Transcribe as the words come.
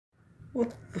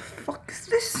What the fuck is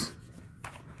this?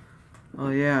 Oh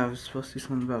yeah, I was supposed to do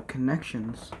something about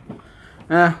connections.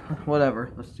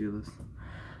 Whatever. Let's do this.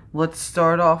 Let's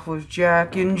start off with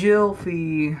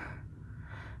JackandJillfy.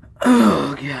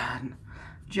 Oh god.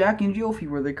 JackandJillfy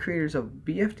were the creators of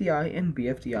BFDI and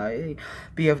BFDIA.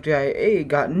 BFDIA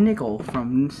got Nickel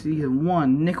from season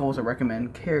 1. Nickel is a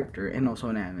recommended character, and also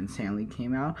an Anime Sandy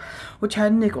came out, which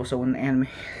had Nickel. So when Anime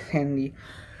Sandy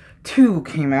 2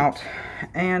 came out,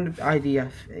 and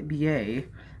IDFBA,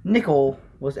 Nickel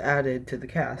was added to the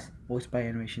cast, voiced by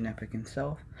Anamation Epic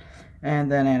himself. And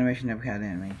then Anamation Epic had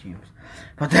Anime James.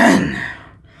 But then,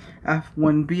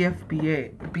 when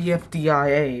BFDIA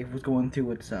was going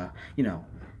through its,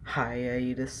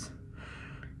 hiatus,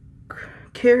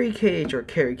 carykh, or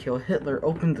carykh Hitler,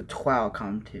 opened the TWOW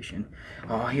competition.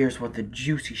 Oh, here's what the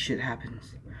juicy shit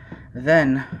happens.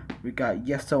 Then, we got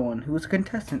Yesson, who was a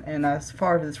contestant, and as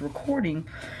far as this recording,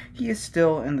 he is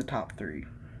still in the top 3.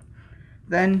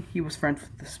 Then, he was friends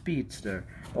with the Speedster,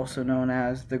 also known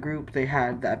as the group they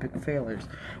had, the Epic Failures.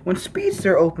 When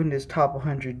Speedster opened his top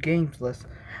 100 games list,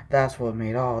 that's what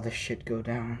made all this shit go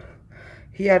down.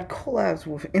 He had collabs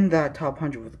within that top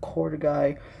 100 with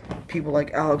carykh, people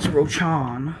like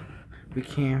rochon. We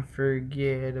can't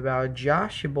forget about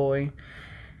Josh, your boy.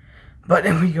 But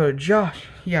then we go to Josh,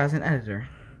 he has an editor,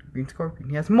 Green Scorpion.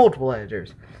 He has multiple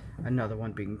editors, another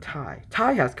one being Ty.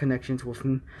 Ty has connections with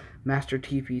Master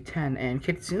TP10 and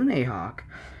Kitsune Hawk,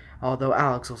 although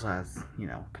Alex also has,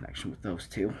 connection with those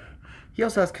two. He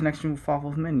also has connection with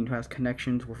fawfuls Minion, who has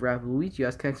connections with rabbid Luigi, who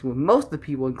has connection with most of the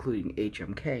people, including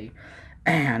HMK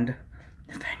and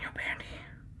Nathaniel Bandy.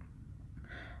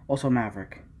 Also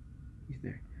Maverick, he's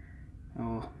there.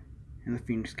 Oh, and the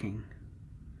Phoenix King.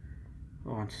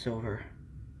 Oh, and Silver.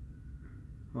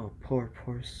 Oh, poor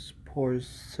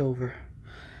Silver.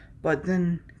 But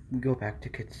then we go back to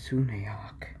Kitsune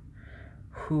Hawk,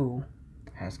 who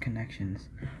has connections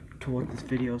to what this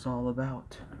video is all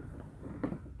about.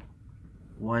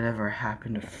 Whatever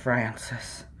happened to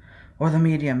Francis or the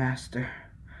Media Master?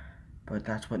 But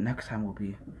that's what next time will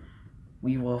be.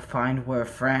 We will find where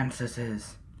Francis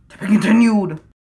is. To be continued.